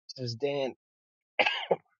This is Dan.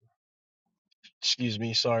 Excuse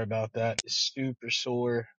me. Sorry about that. It's super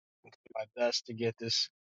sore. My best to get this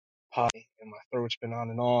potty, and my throat's been on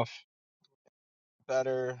and off.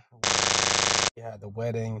 Better. We had the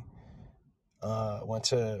wedding. Went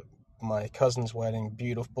to my cousin's wedding.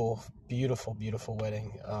 Beautiful, beautiful, beautiful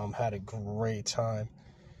wedding. Had a great time.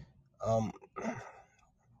 Um,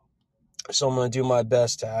 so I'm gonna do my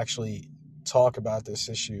best to actually talk about this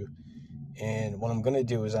issue. And what I'm gonna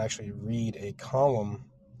do is actually read a column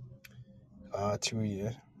to you,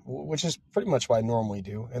 which is pretty much what I normally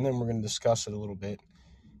do, and then we're gonna discuss it a little bit.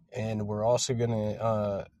 And we're also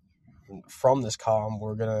gonna from this column,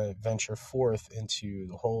 we're going to venture forth into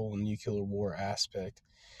the whole nuclear war aspect.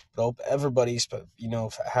 But I hope everybody's,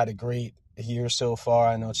 had a great year so far.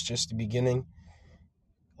 I know it's just the beginning.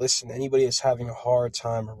 Listen, anybody that's having a hard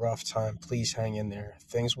time, a rough time, please hang in there.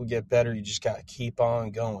 Things will get better. You just got to keep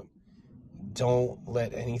on going. Don't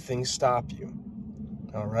let anything stop you.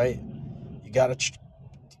 All right? You got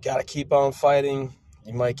to keep on fighting.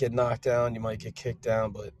 You might get knocked down, you might get kicked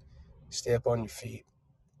down, but stay up on your feet.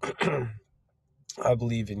 I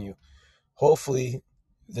believe in you. Hopefully,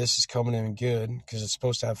 this is coming in good because it's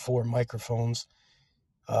supposed to have 4 microphones,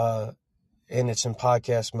 and it's in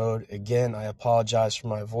podcast mode. Again, I apologize for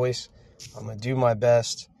my voice. I'm going to do my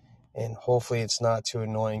best, and hopefully it's not too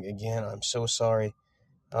annoying. Again, I'm so sorry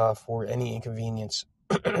for any inconvenience.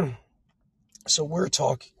 So we're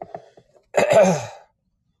talking...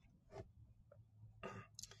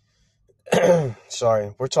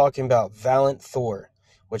 Sorry. We're talking about Valiant Thor,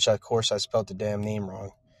 which, of course, I spelled the damn name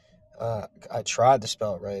wrong. I tried to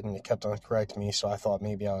spell it right, and it kept on correcting me, so I thought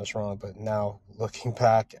maybe I was wrong. But now, looking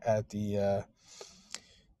back at the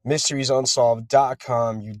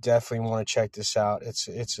mysteriesunsolved.com, you definitely want to check this out. It's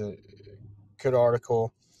a good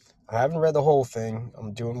article. I haven't read the whole thing.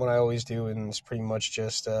 I'm doing what I always do, and it's pretty much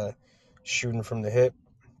just shooting from the hip.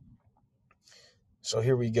 So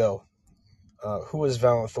here we go. Who is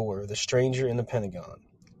Valiant Thor? The stranger in the Pentagon.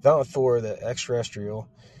 Valiant Thor, the extraterrestrial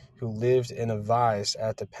who lived and advised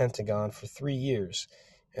at the Pentagon for 3 years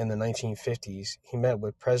in the 1950s. He met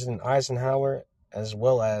with President Eisenhower as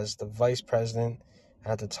well as the Vice President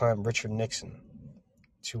at the time, Richard Nixon,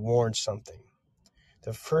 to warn something.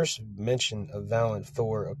 The first mention of Valiant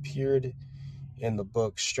Thor appeared in the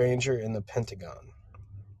book Stranger in the Pentagon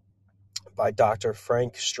by Dr.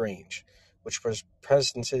 Frank Strange, which was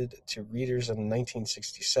presented to readers in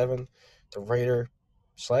 1967. The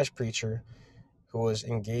writer/preacher who was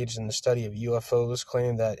engaged in the study of UFOs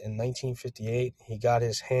claimed that in 1958 he got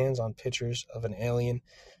his hands on pictures of an alien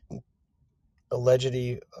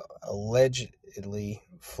allegedly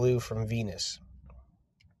flew from Venus.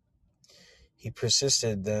 He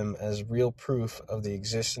persisted them as real proof of the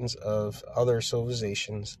existence of other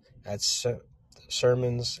civilizations at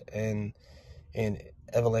sermons and in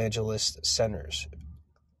evangelist centers.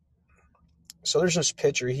 So there's this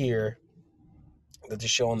picture here that they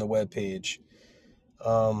show on the webpage.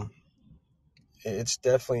 It's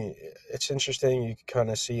interesting. You can kind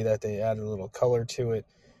of see that they added a little color to it.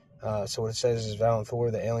 So what it says is Valiant Thor,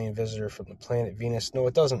 the alien visitor from the planet Venus. No,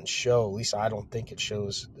 it doesn't show, at least I don't think it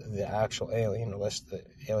shows the actual alien, unless the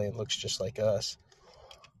alien looks just like us.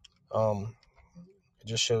 It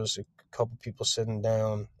just shows a couple people sitting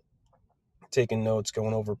down, taking notes,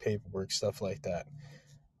 going over paperwork, stuff like that.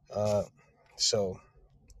 So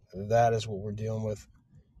that is what we're dealing with.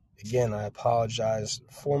 Again, I apologize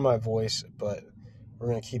for my voice, but we're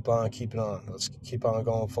going to keep on keeping on. Let's keep on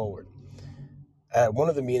going forward. At one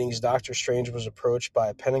of the meetings, Dr. Strange was approached by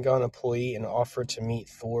a Pentagon employee and offered to meet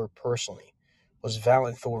Thor personally. Was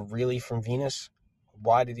Valiant Thor really from Venus?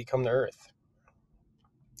 Why did he come to Earth?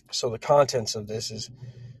 So the contents of this is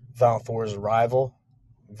Valiant Thor's arrival,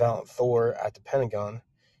 Valiant Thor at the Pentagon,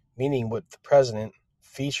 meeting with the president,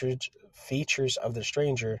 features of the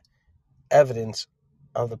stranger, evidence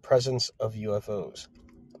of the presence of UFOs.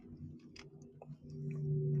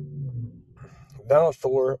 Valiant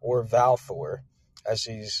Thor, or Val Thor, as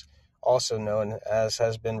he's also known as,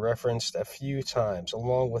 has been referenced a few times,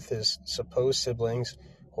 along with his supposed siblings,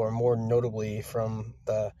 or more notably from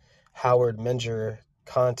the Howard Menger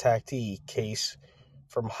contactee case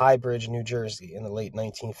from Highbridge, New Jersey in the late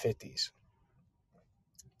 1950s.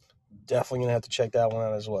 Definitely going to have to check that one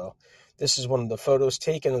out as well. This is one of the photos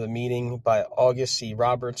taken of the meeting by August C.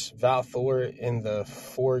 Roberts. Val Thor in the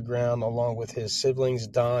foreground, along with his siblings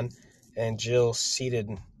Don and Jill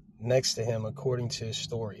seated next to him, according to his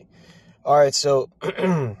story. All right, so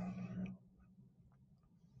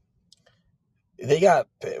they got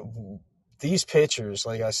these pictures,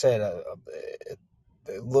 like I said,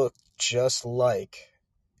 they look just like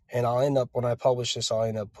And when I publish this, I'll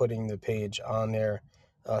end up putting the page on there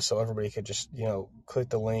so everybody could just, click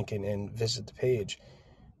the link and visit the page.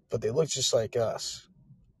 But they look just like us.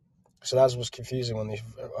 So that was confusing when they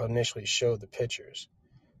initially showed the pictures.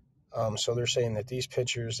 So they're saying that these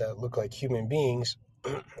pictures that look like human beings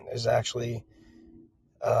is actually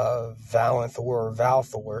Valiant Thor or Val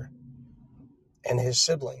Thor and his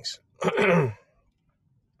siblings.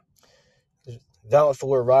 Valiant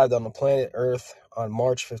Thor arrived on the planet Earth on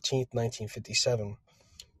March 15, 1957.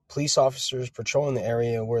 Police officers patrolling the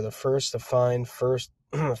area were the first to find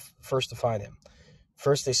him.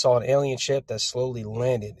 First, they saw an alien ship that slowly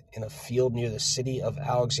landed in a field near the city of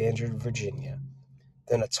Alexandria, Virginia.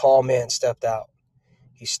 Then a tall man stepped out.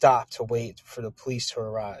 He stopped to wait for the police to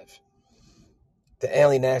arrive. The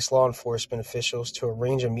alien asked law enforcement officials to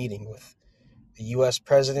arrange a meeting with the U.S.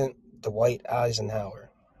 President Dwight Eisenhower.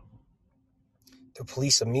 The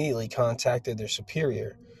police immediately contacted their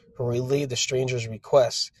superior, who relayed the stranger's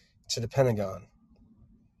request to the Pentagon.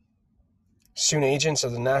 Soon, agents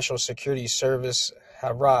of the National Security Service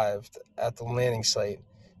arrived at the landing site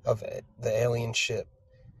of the alien ship.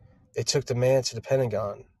 They took the man to the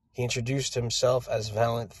Pentagon. He introduced himself as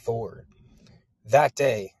Valiant Thor. That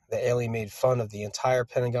day, the alien made fun of the entire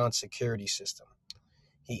Pentagon security system.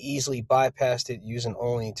 He easily bypassed it using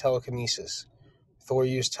only telekinesis. Thor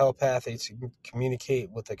used telepathy to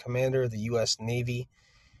communicate with the commander of the U.S. Navy.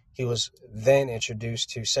 He was then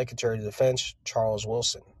introduced to Secretary of Defense Charles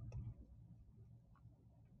Wilson.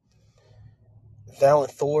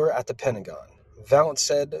 Valiant Thor at the Pentagon. Valiant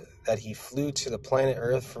said that he flew to the planet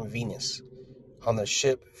Earth from Venus on the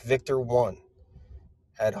ship Victor 1.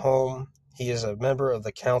 At home, he is a member of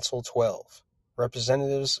the Council of the 12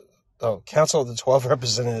 Representatives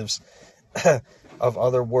of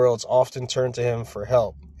other worlds often turn to him for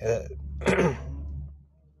help. It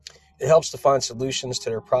helps to find solutions to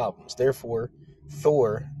their problems. Therefore,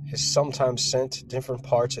 Thor is sometimes sent to different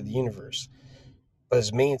parts of the universe, but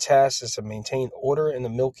his main task is to maintain order in the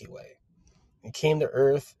Milky Way. He came to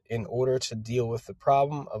Earth in order to deal with the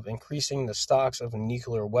problem of increasing the stocks of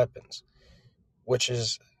nuclear weapons, which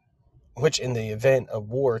in the event of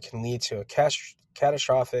war can lead to a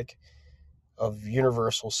catastrophic of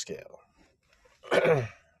universal scale. The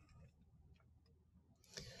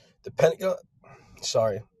Pentagon.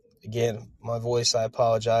 Sorry, again, my voice. I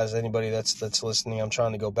apologize. Anybody that's listening, I'm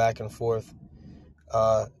trying to go back and forth.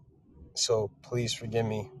 So please forgive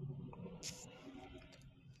me.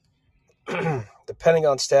 The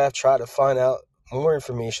Pentagon staff tried to find out more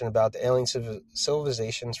information about the alien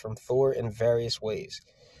civilizations from Thor in various ways,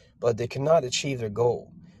 but they could not achieve their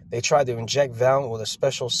goal. They tried to inject Valiant with a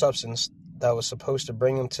special substance that was supposed to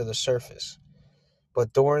bring him to the surface,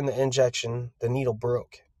 but during the injection, the needle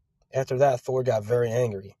broke. After that, Thor got very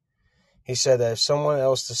angry. He said that if someone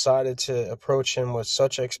else decided to approach him with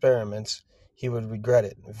such experiments, he would regret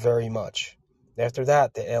it very much. After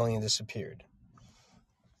that, the alien disappeared.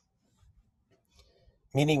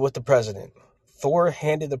 Meeting with the president. Thor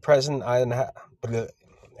handed the president,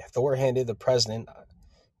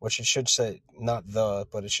 which it should say not the,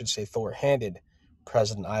 but it should say Thor handed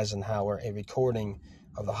President Eisenhower a recording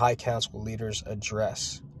of the High Council leader's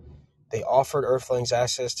address. They offered Earthlings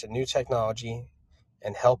access to new technology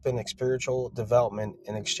and help in spiritual development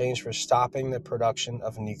in exchange for stopping the production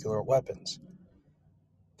of nuclear weapons.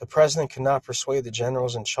 The president could not persuade the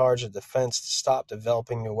generals in charge of defense to stop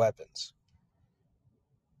developing new weapons.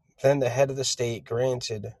 Then the head of the state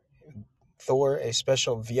granted Thor a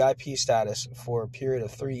special VIP status for a period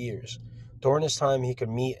of 3 years. During this time, he could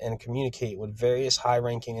meet and communicate with various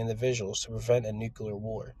high-ranking individuals to prevent a nuclear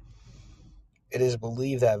war. It is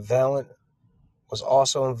believed that Valiant was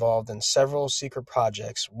also involved in several secret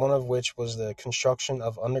projects, one of which was the construction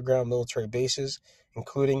of underground military bases,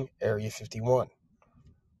 including Area 51.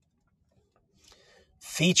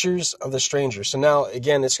 Features of the stranger. So now,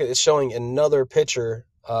 again, it's showing another picture.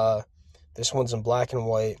 This one's in black and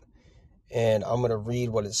white, and I'm going to read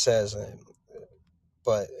what it says.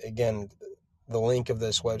 But again, the link of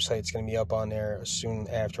this website is going to be up on there soon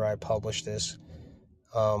after I publish this,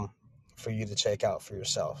 for you to check out for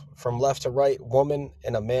yourself. From left to right, woman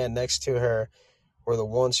and a man next to her were the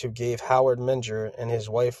ones who gave Howard Menger and his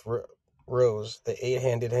wife Rose the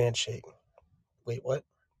 8-handed handshake. Wait, what?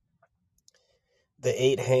 The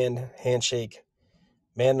 8-hand handshake.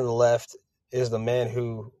 Man on the left is the man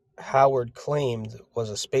who Howard claimed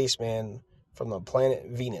was a spaceman from the planet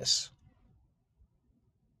Venus.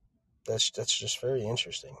 That's just very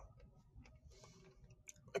interesting.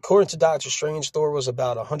 According to Doctor Strange, Thor was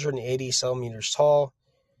about 180 centimeters tall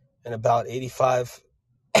and about 85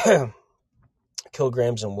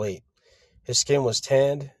 kilograms in weight. His skin was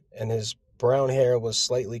tanned and his brown hair was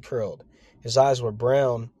slightly curled. His eyes were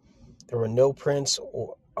brown. There were no prints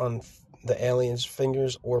on the alien's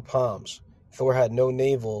fingers or palms. Thor had no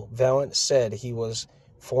navel. Valiant said he was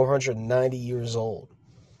 490 years old.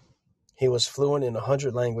 He was fluent in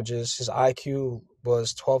 100 languages. His IQ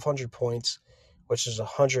was 1,200 points, which is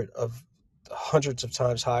hundreds of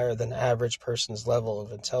times higher than the average person's level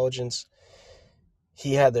of intelligence.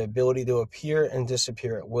 He had the ability to appear and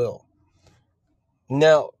disappear at will.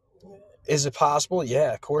 Now, is it possible?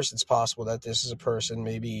 Yeah, of course it's possible that this is a person,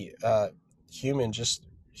 maybe humans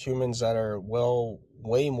that are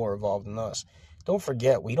way more evolved than us. Don't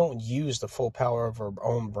forget, we don't use the full power of our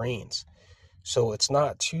own brains. So it's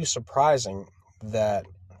not too surprising that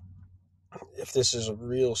if this is a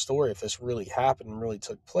real story, if this really happened and really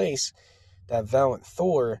took place, that Valiant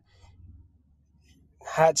Thor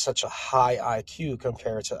had such a high IQ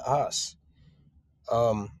compared to us.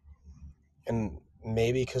 And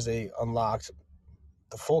maybe because they unlocked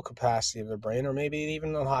the full capacity of their brain, or maybe they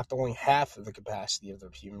even unlocked only half of the capacity of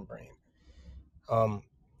their human brain.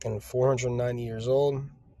 And 490 years old,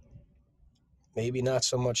 maybe not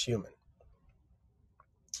so much human.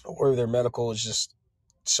 Or their medical is just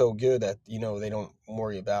so good that, they don't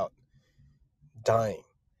worry about dying.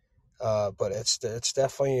 But it's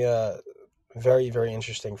definitely very, very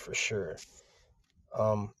interesting for sure.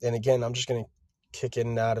 And again, I'm just going to kick in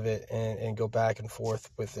and out of it and go back and forth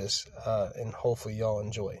with this, and hopefully y'all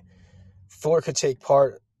enjoy. Thor could take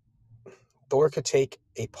apart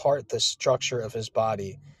the structure of his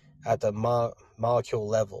body at the molecule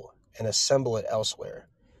level and assemble it elsewhere.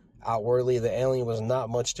 Outwardly, the alien was not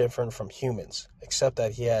much different from humans, except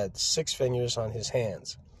that he had 6 fingers on his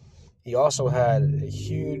hands. He also had a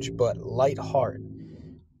huge but light heart,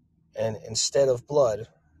 and instead of blood,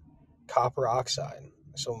 copper oxide.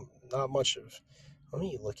 So not much of... Let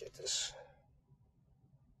me look at this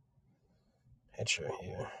picture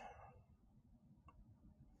here.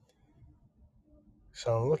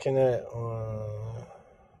 So I'm looking at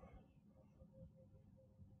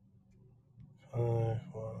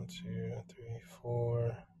 1, 2, 3,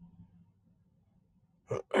 4.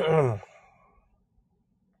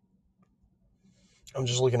 I'm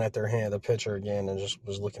just looking at their hand, the picture again, and just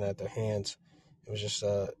was looking at their hands. It was just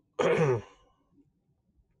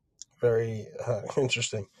very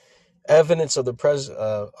interesting. Evidence of the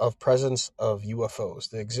presence of UFOs.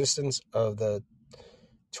 The existence of the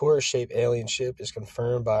Taurus-shaped alien ship is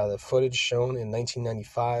confirmed by the footage shown in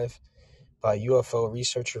 1995 by UFO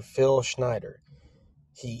researcher Phil Schneider.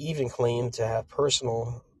 He even claimed to have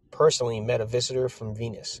personally met a visitor from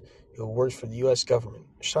Venus who worked for the U.S. government.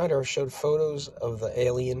 Schneider showed photos of the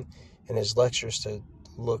alien in his lectures to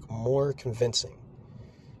look more convincing.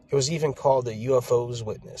 He was even called the UFO's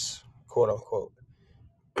witness, quote unquote.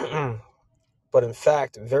 But in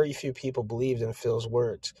fact, very few people believed in Phil's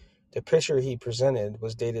words. The picture he presented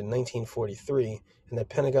was dated in 1943, and the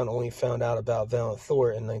Pentagon only found out about Valiant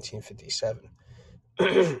Thor in 1957.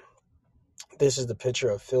 This is the picture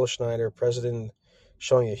of Phil Schneider, president,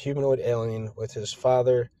 showing a humanoid alien with his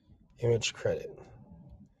father image credit.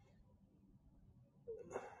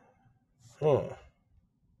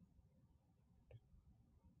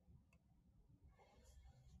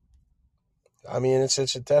 I mean, it's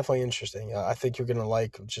definitely interesting. I think you're gonna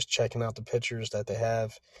like just checking out the pictures that they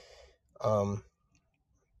have. In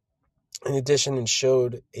addition, it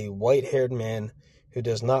showed a white-haired man who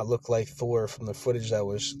does not look like Thor from the footage that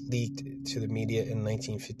was leaked to the media in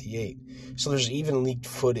 1958. So there's even leaked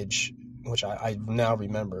footage, which I now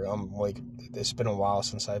remember. It's been a while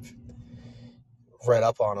since I've read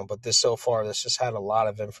up on them, but this just had a lot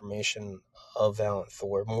of information of Valiant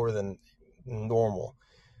Thor, more than normal.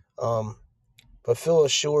 But Phil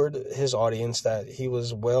assured his audience that he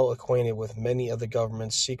was well acquainted with many of the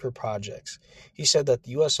government's secret projects. He said that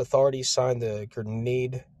the U.S. authorities signed the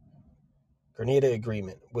Grenada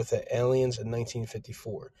Agreement with the aliens in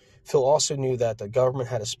 1954. Phil also knew that the government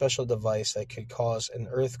had a special device that could cause an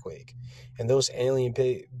earthquake, and those alien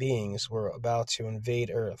beings were about to invade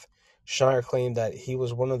Earth. Schneider claimed that he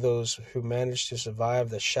was one of those who managed to survive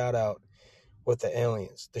the shootout with the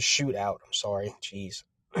aliens.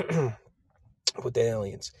 With the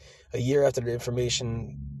aliens. A year after the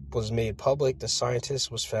information was made public, the scientist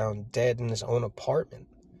was found dead in his own apartment.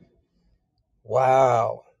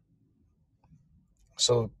 Wow.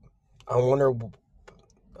 So,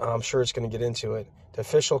 I'm sure it's going to get into it. The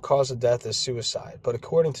official cause of death is suicide, but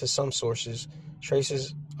according to some sources,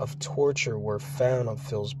 traces of torture were found on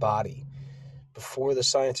Phil's body. Before the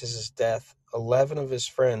scientist's death, 11 of his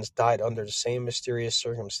friends died under the same mysterious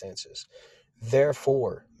circumstances.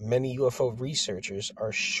 Therefore, many UFO researchers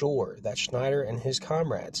are sure that Schneider and his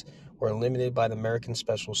comrades were eliminated by the American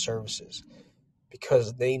Special Services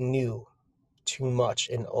because they knew too much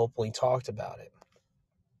and openly talked about it.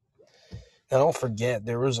 Now, don't forget,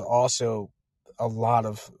 there was also a lot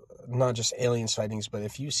of not just alien sightings, but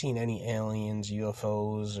if you've seen any aliens,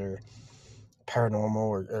 UFOs, or paranormal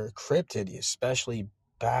or cryptid, especially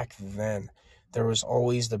back then, there was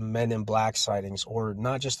always the Men in Black sightings, or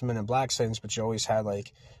not just the Men in Black sightings, but you always had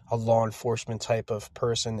like a law enforcement type of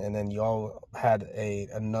person, and then you all had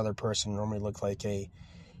another person normally looked like a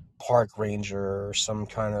park ranger or some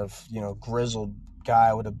kind of grizzled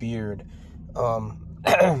guy with a beard.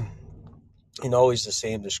 And always the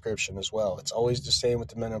same description as well. It's always the same with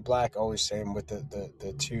the Men in Black, always same with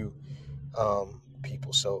the two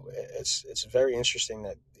people. So it's very interesting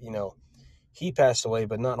that he passed away,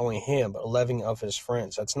 but not only him, but 11 of his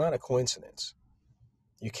friends. That's not a coincidence.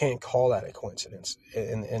 You can't call that a coincidence.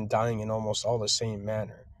 And dying in almost all the same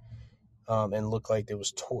manner, and looked like they were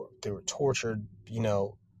tortured,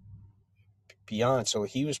 beyond. So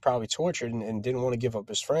he was probably tortured and didn't want to give up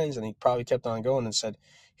his friends, and he probably kept on going and said,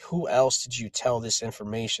 who else did you tell this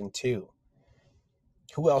information to?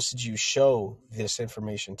 Who else did you show this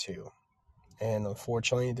information to? And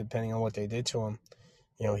unfortunately, depending on what they did to him,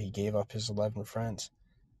 he gave up his 11 friends,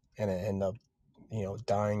 and it ended up,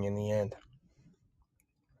 dying in the end.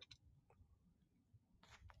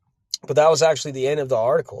 But that was actually the end of the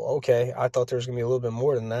article. Okay, I thought there was going to be a little bit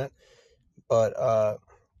more than that. But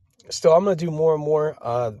still, I'm going to do more and more.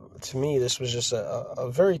 To me, this was just a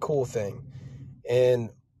very cool thing. And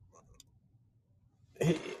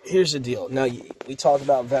here's the deal. Now, we talked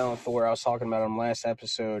about Valiant Thor. I was talking about him last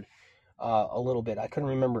episode a little bit. I couldn't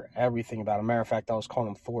remember everything about him. Matter of fact, I was calling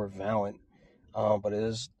him Thor Valiant. But it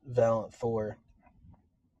is Valiant Thor.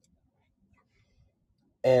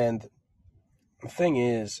 And the thing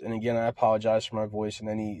is, and again, I apologize for my voice and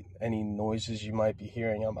any noises you might be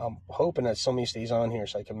hearing. I'm hoping that somebody stays on here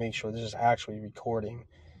so I can make sure this is actually recording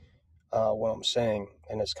what I'm saying,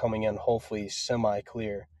 and it's coming in hopefully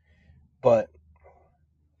semi-clear. But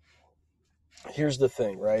here's the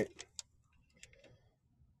thing, right?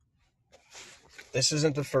 This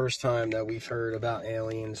isn't the first time that we've heard about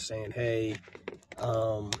aliens saying, hey,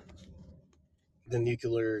 the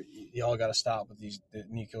nuclear, y'all got to stop with the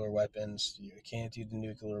nuclear weapons. You can't do the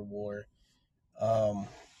nuclear war.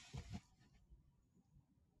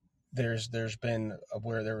 There's been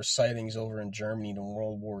where there were sightings over in Germany in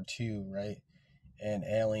World War II, right? And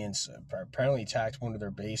aliens apparently attacked one of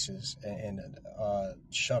their bases and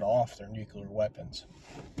shut off their nuclear weapons.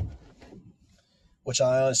 Which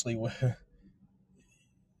I honestly would.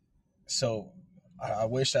 So I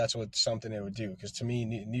wish that's something they would do, because to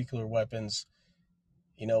me, nuclear weapons,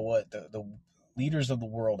 you know what, the leaders of the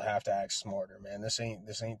world have to act smarter, man. This ain't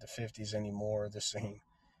the 50s anymore. This ain't,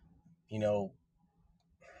 the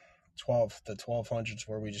 1200s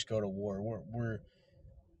where we just go to war. We're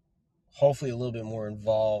hopefully a little bit more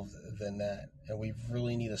involved than that, and we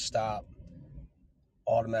really need to stop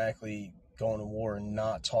automatically going to war and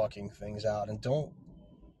not talking things out. And don't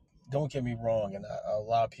get me wrong, and a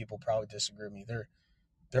lot of people probably disagree with me.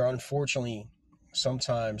 They're unfortunately,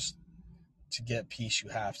 sometimes to get peace you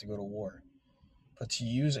have to go to war, but to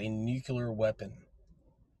use a nuclear weapon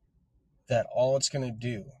that all it's going to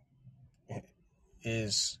do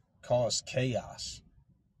is cause chaos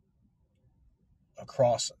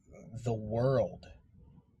across the world,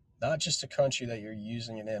 not just the country that you're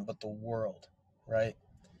using it in, but the world, right?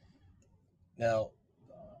 Now,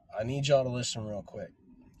 I need y'all to listen real quick.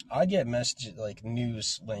 I get messages like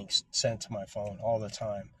news links sent to my phone all the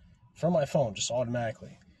time from my phone, just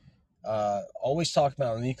automatically. Always talk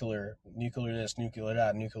about nuclear this, nuclear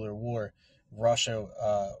that, nuclear war. Russia,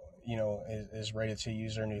 is ready to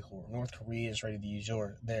use their nuclear. North Korea is ready to use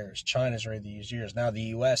theirs. China is ready to use yours. Now the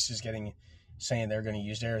U.S. is saying they're going to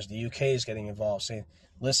use theirs. The U.K. is getting involved, saying,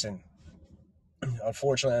 listen,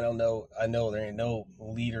 unfortunately, I know there ain't no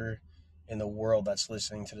leader in the world that's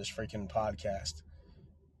listening to this freaking podcast.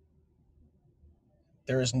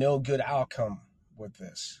 There is no good outcome with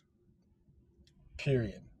this.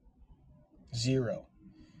 Period. Zero.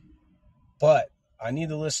 But I need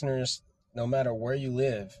the listeners, no matter where you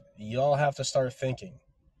live, y'all have to start thinking.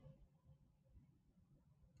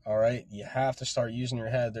 All right? You have to start using your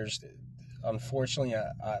head. Unfortunately,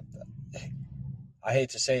 I hate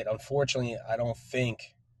to say it, unfortunately, I don't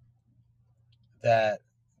think that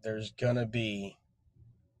there's going to be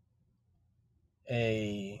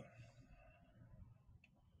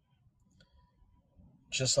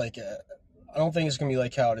I don't think it's gonna be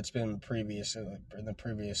like how it's been in the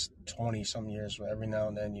previous 20 some years, where every now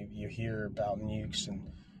and then you hear about nukes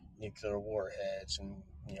and nuclear warheads, and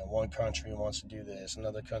one country wants to do this,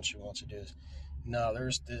 another country wants to do this. No,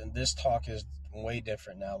 this talk is way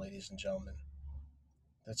different now, ladies and gentlemen.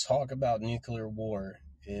 The talk about nuclear war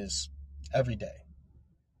is every day,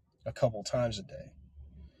 a couple times a day,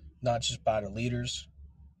 not just by the leaders,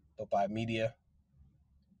 but by media,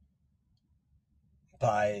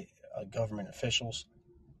 by government officials,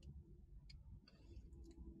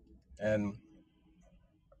 and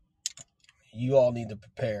you all need to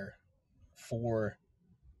prepare for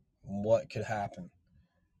what could happen.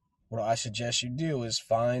 What I suggest you do is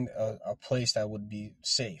find a place that would be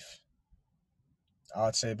safe. I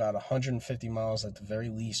would say about 150 miles at the very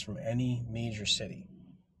least from any major city.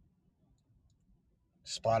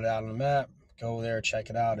 Spot it out on the map, go there, check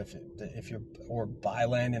it out. If you're, or buy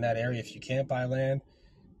land in that area. If you can't buy land,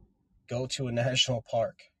 go to a national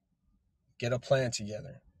park. Get a plan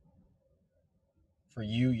together for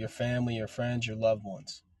you, your family, your friends, your loved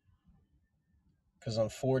ones. Because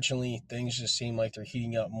unfortunately, things just seem like they're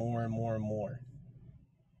heating up more and more and more.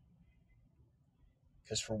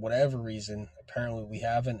 Because for whatever reason, apparently we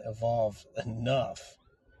haven't evolved enough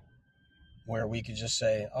where we could just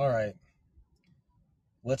say, all right,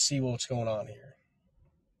 let's see what's going on here.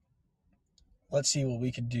 Let's see what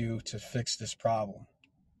we could do to fix this problem.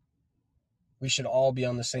 We should all be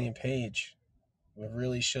on the same page. We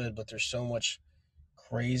really should, but there's so much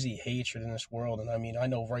crazy hatred in this world. And I mean, I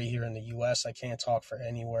know right here in the U.S., I can't talk for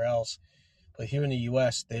anywhere else, but here in the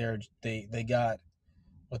U.S., they got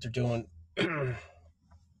what they're doing,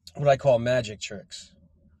 what I call magic tricks,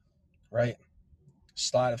 right?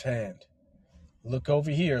 Sleight of hand. Look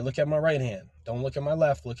over here. Look at my right hand. Don't look at my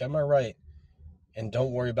left. Look at my right. And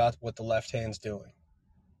don't worry about what the left hand's doing.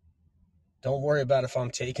 Don't worry about if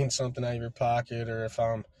I'm taking something out of your pocket or if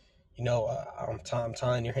I'm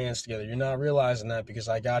tying your hands together. You're not realizing that because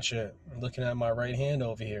I got you looking at my right hand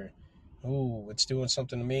over here. Ooh, it's doing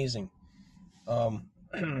something amazing.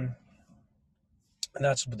 And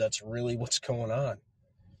that's really what's going on.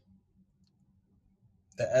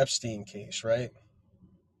 The Epstein case, right?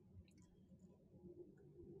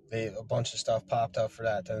 A bunch of stuff popped up for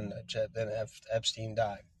that. Then Epstein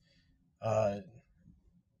died.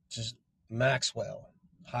 Just Maxwell.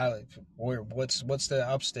 Highlight. What's the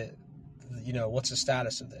upstate? What's the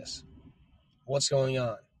status of this? What's going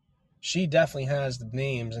on? She definitely has the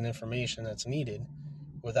names and information that's needed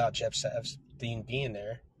without Jeff Epstein being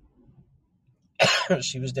there.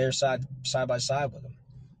 She was there side by side with him.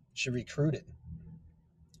 She recruited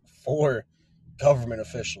for government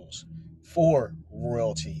officials, for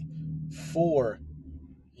royalty, for,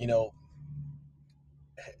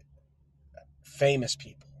 famous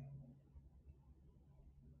people.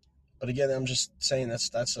 But again, I'm just saying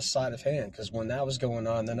that's a sleight of hand, because when that was going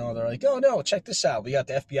on, then they're like, oh no, check this out. We got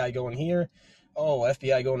the FBI going here. Oh,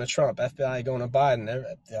 FBI going to Trump. FBI going to Biden.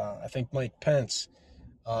 I think Mike Pence.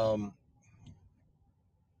 I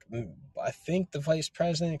think the Vice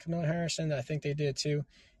President, Kamala Harris, I think they did too.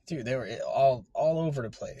 Dude, they were all over the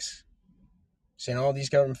place. Saying all these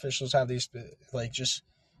government officials have these,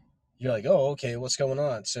 you're like, oh, okay, what's going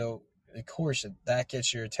on? So, of course, that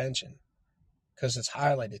gets your attention because it's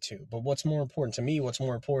highlighted too. But what's more important to me, what's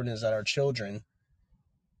more important is that our children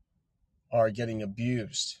are getting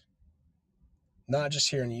abused. Not just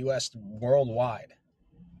here in the U.S., worldwide.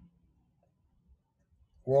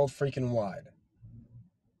 World freaking wide.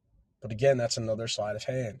 But again, that's another sleight of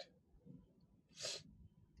hand.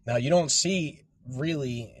 Now, you don't see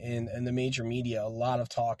really in the major media a lot of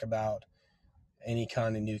talk about any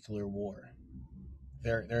kind of nuclear war.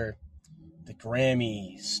 They're the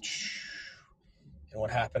Grammys and what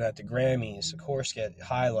happened at the Grammys, of course, get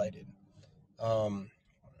highlighted.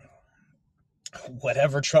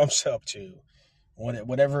 Whatever Trump's up to,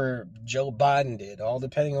 whatever Joe Biden did, all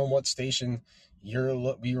depending on what station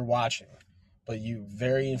you're watching. But you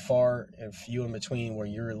very far and few in between where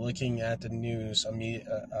you're looking at the news, a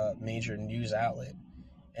major news outlet,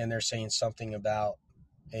 and they're saying something about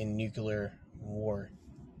a nuclear war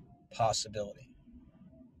possibility.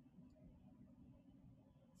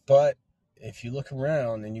 But if you look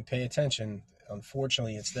around and you pay attention,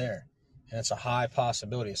 unfortunately, it's there, and it's a high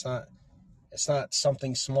possibility. It's not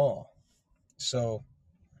something small. So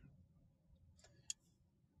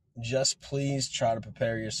just please try to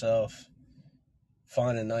prepare yourself.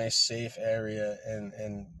 Find a nice, safe area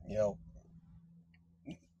and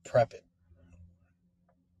prep it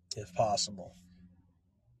if possible.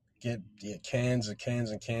 Get cans and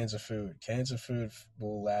cans of food. Cans of food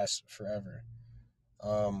will last forever.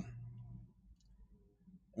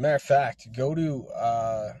 Matter of fact, go to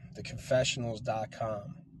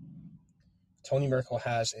theconfessionals.com. Tony Merkel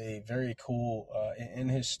has a very cool, in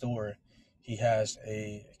his store, he has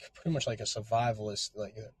a pretty much like a survivalist,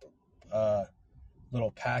 like little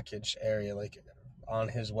package area, like on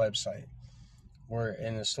his website, where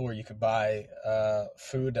in the store you could buy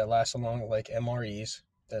food that lasts long, like MREs,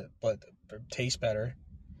 but taste better.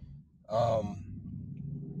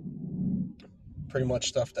 Pretty much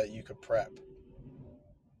stuff that you could prep.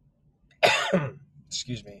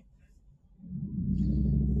 Excuse me.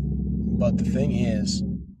 But the thing is,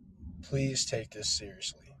 please take this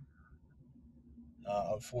seriously.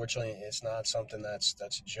 Unfortunately, it's not something that's a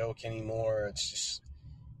joke anymore. It's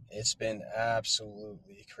been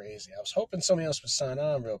absolutely crazy. I was hoping somebody else would sign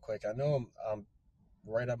on real quick. I know I'm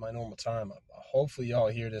right at my normal time. Hopefully y'all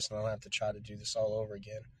hear this and I don't have to try to do this all over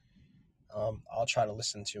again. I'll try to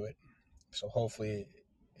listen to it. So hopefully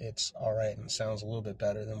it's all right and sounds a little bit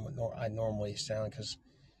better than what I normally sound, because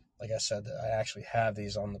like I said, I actually have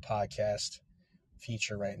these on the podcast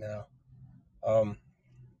feature right now.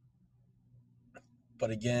 But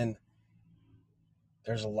again,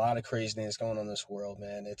 there's a lot of craziness going on in this world,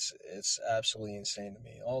 man. It's absolutely insane to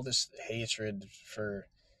me. All this hatred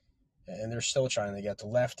and they're still trying to get the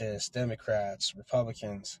leftists, Democrats,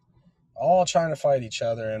 Republicans, all trying to fight each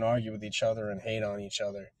other and argue with each other and hate on each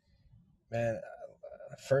other. Man,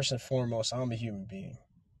 first and foremost, I'm a human being.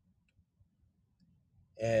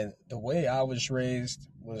 And the way I was raised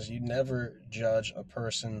was you never judge a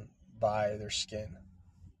person by their skin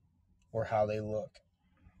or how they look.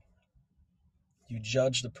 You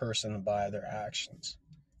judge the person by their actions,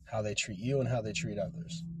 how they treat you and how they treat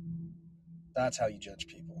others. That's how you judge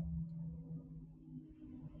people.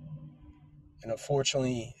 And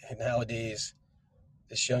unfortunately, nowadays,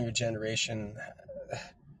 this younger generation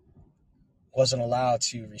wasn't allowed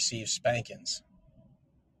to receive spankings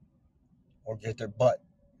or get their butt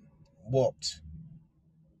whooped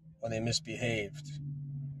when they misbehaved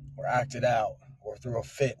or acted out or threw a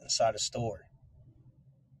fit inside a store.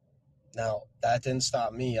 Now, that didn't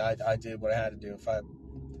stop me. I did what I had to do.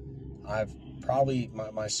 I've probably,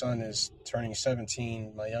 my son is turning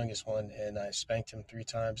 17, my youngest one, and I spanked him 3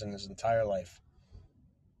 times in his entire life.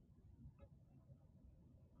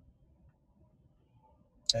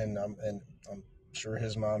 And I'm sure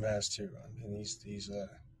his mom has too. I mean, he's a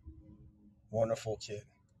wonderful kid.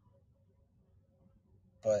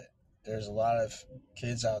 But there's a lot of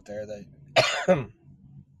kids out there that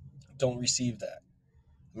don't receive that.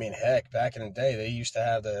 I mean, heck, back in the day, they used to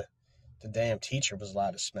have the damn teacher was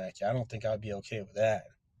allowed to smack you. I don't think I'd be okay with that.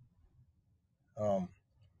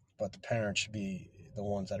 But the parents should be the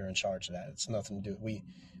ones that are in charge of that. It's nothing to do. We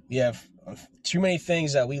have too many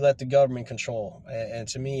things that we let the government control. And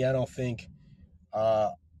to me, I don't think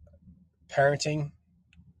parenting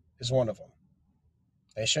is one of them.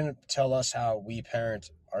 They shouldn't tell us how we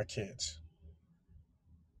parent our kids.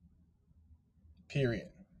 Period.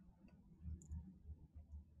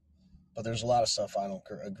 But there's a lot of stuff I don't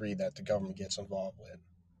agree that the government gets involved with.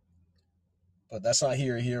 But that's not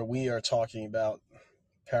here. Here we are talking about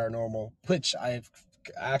paranormal, which I've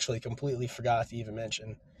actually completely forgot to even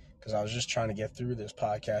mention because I was just trying to get through this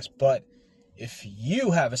podcast. But if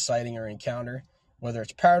you have a sighting or encounter, whether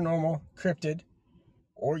it's paranormal, cryptid,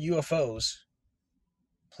 or UFOs,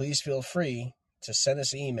 please feel free to send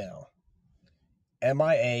us an email.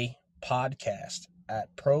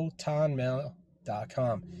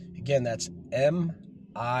 MIApodcast@protonmail.com. Again, that's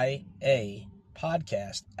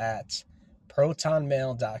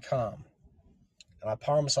MIApodcast@protonmail.com. And I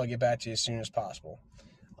promise I'll get back to you as soon as possible.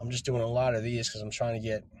 I'm just doing a lot of these because I'm trying to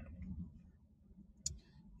get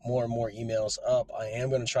more and more emails up. I am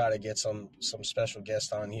going to try to get some special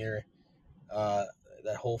guests on here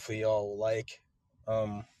that hopefully y'all will like.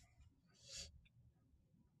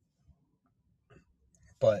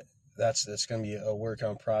 But that's going to be a work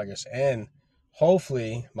on progress. And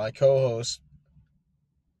hopefully my co-host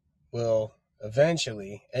will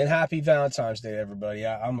eventually, and happy Valentine's Day, everybody.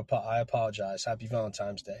 I apologize. Happy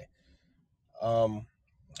Valentine's Day.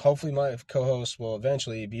 Hopefully my co-host will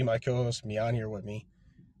eventually be my co-host and be on here with me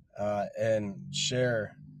and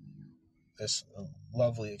share this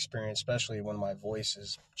lovely experience, especially when my voice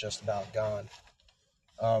is just about gone.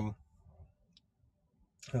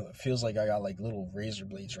 It feels like I got like little razor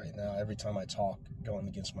blades right now every time I talk going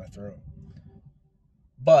against my throat.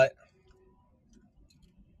 But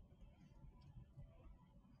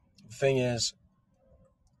the thing is,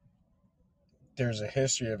 there's a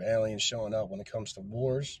history of aliens showing up when it comes to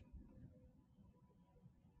wars,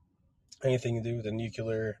 anything to do with the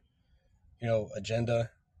nuclear,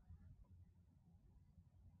 agenda.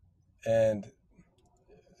 And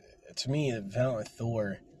to me, Valiant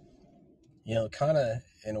Thor, kind of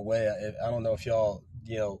in a way, I don't know if y'all,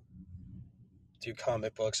 do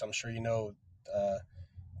comic books. I'm sure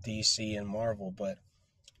DC and Marvel, but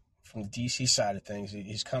from the DC side of things,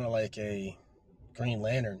 he's kind of like a Green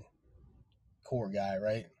Lantern Corps guy,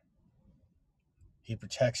 right? He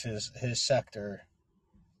protects his sector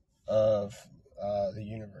of the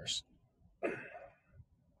universe.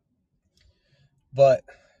 But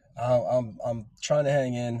I'm trying to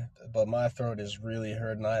hang in, but my throat is really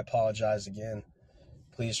hurt, and I apologize again.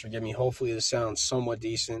 Please forgive me. Hopefully, this sounds somewhat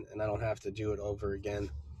decent, and I don't have to do it over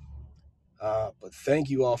again. But thank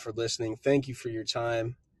you all for listening. Thank you for your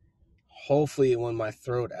time. Hopefully, when my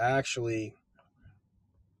throat actually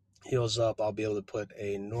heals up, I'll be able to put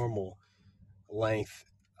a normal length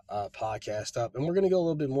podcast up. And we're going to go a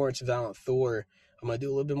little bit more into Valiant Thor. I'm going to do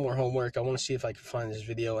a little bit more homework. I want to see if I can find this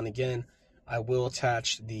video. And again, I will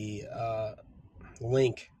attach the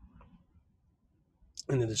link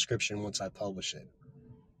in the description once I publish it.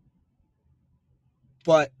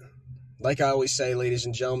 But like I always say, ladies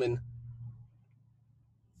and gentlemen,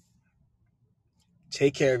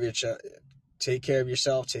 take care of yourself, take care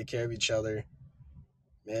of each other.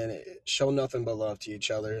 Man, show nothing but love to each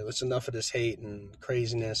other. Let's enough of this hate and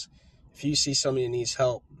craziness. If you see somebody that needs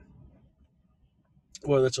help,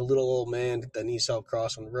 whether it's a little old man that needs help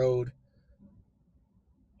crossing the road,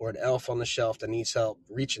 or an elf on the shelf that needs help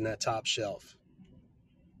reaching that top shelf,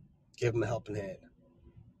 give them a helping hand.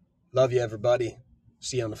 Love you, everybody.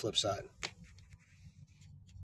 See you on the flip side.